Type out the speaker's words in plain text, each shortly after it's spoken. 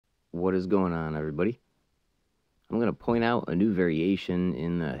What is going on, everybody? I'm going to point out a new variation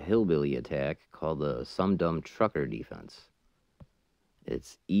in the Hillbilly attack called the SomeDumbTrucker defense.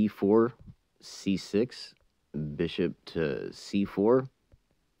 It's E4, C6, bishop to C4,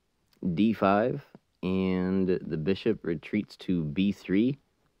 D5, and the bishop retreats to B3,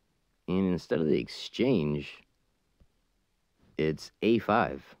 and instead of the exchange, it's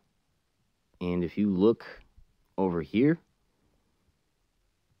A5. And if you look over here,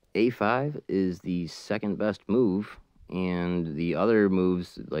 A5 is the second best move, and the other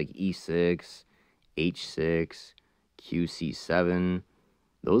moves like E6, H6, QC7,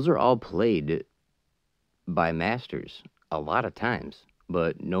 those are all played by masters a lot of times,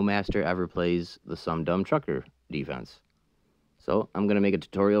 but no master ever plays the SomeDumbTrucker defense. So I'm going to make a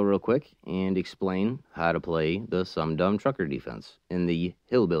tutorial real quick and explain how to play the SomeDumbTrucker defense in the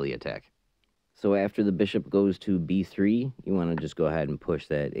Hillbilly attack. So after the bishop goes to B3, you want to just go ahead and push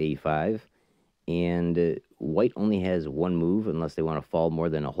that A5. And white only has one move unless they want to fall more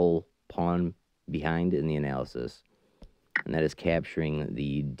than a whole pawn behind in the analysis. And that is capturing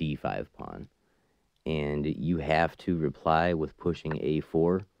the D5 pawn. And you have to reply with pushing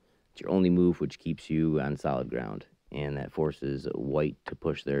A4. It's your only move which keeps you on solid ground. And that forces white to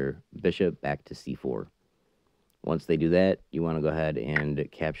push their bishop back to C4. Once they do that, you want to go ahead and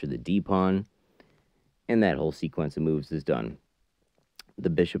capture the D pawn. And that whole sequence of moves is done. The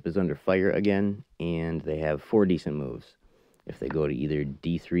bishop is under fire again, and they have 4 decent moves. If they go to either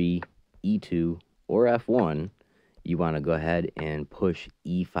D3, E2, or F1, you want to go ahead and push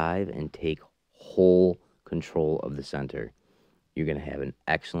E5 and take whole control of the center. You're going to have an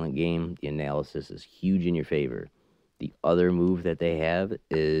excellent game. The analysis is huge in your favor. The other move that they have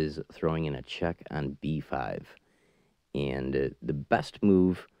is throwing in a check on B5. And the best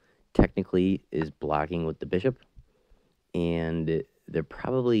move technically is blocking with the bishop, and they're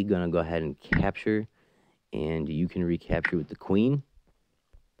probably going to go ahead and capture, and you can recapture with the queen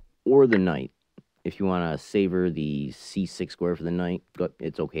or the knight. If you want to savor the C6 square for the knight,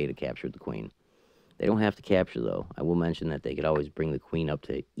 it's okay to capture with the queen. They don't have to capture, though. I will mention that they could always bring the queen up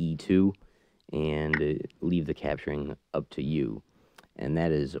to E2 and leave the capturing up to you, and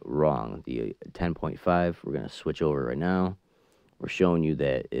that is wrong. The 10.5, we're going to switch over right now. We're showing you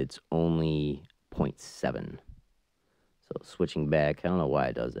that it's only 0.7. So switching back, I don't know why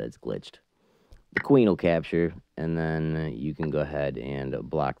it does that, it's glitched. The queen will capture, and then you can go ahead and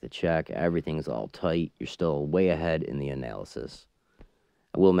block the check. Everything's all tight. You're still way ahead in the analysis.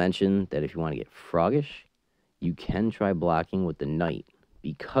 I will mention that if you want to get froggish, you can try blocking with the knight,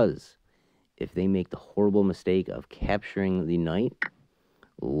 because if they make the horrible mistake of capturing the knight,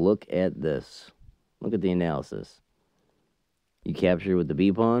 look at this. Look at the analysis. You capture with the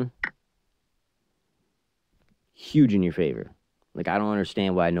B pawn, huge in your favor. Like, I don't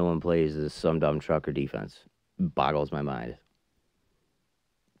understand why no one plays this SomeDumbTrucker defense. Boggles my mind.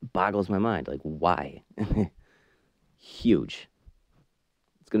 Boggles my mind. Like, why? Huge.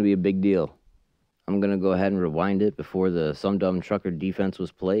 It's going to be a big deal. I'm going to go ahead and rewind it before the SomeDumbTrucker defense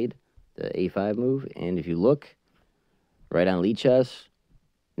was played, the A5 move. And if you look, right on Elite Chess,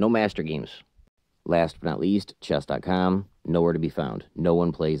 no master games. Last but not least, chess.com, nowhere to be found. No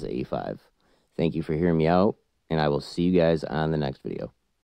one plays A5. Thank you for hearing me out, and I will see you guys on the next video.